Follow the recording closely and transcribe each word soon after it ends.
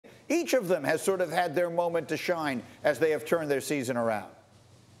Each of them has sort of had their moment to shine as they have turned their season around.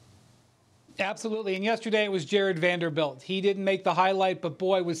 Absolutely. And yesterday it was Jared Vanderbilt. He didn't make the highlight, but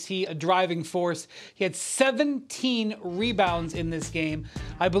boy, was he a driving force. He had 17 rebounds in this game.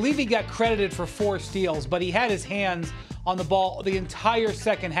 I believe he got credited for 4 steals, but he had his hands on the ball the entire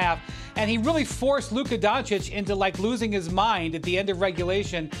second half. And he really forced Luka Doncic into losing his mind at the end of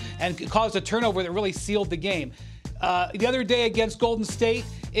regulation and caused a turnover that really sealed the game. The other day against Golden State,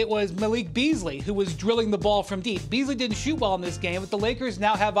 it was Malik Beasley who was drilling the ball from deep. Beasley didn't shoot well in this game, but the Lakers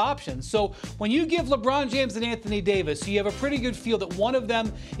now have options. So when you give LeBron James and Anthony Davis, you have a pretty good feel that one of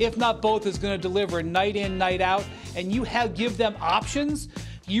them, if not both, is going to deliver night in, night out, and you give them options,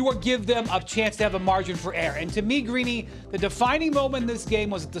 you will give them a chance to have a margin for error. And to me, Greeny, the defining moment in this game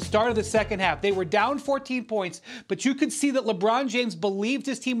was at the start of the second half. They were down 14 points, but you could see that LeBron James believed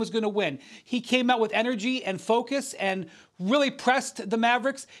his team was going to win. He came out with energy and focus and really pressed the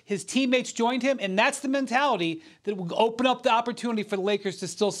Mavericks. His teammates joined him, and that's the mentality that will open up the opportunity for the Lakers to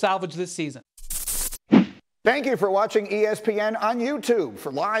still salvage this season. Thank you for watching ESPN on YouTube.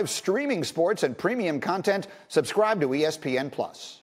 For live streaming sports and premium content, subscribe to ESPN+.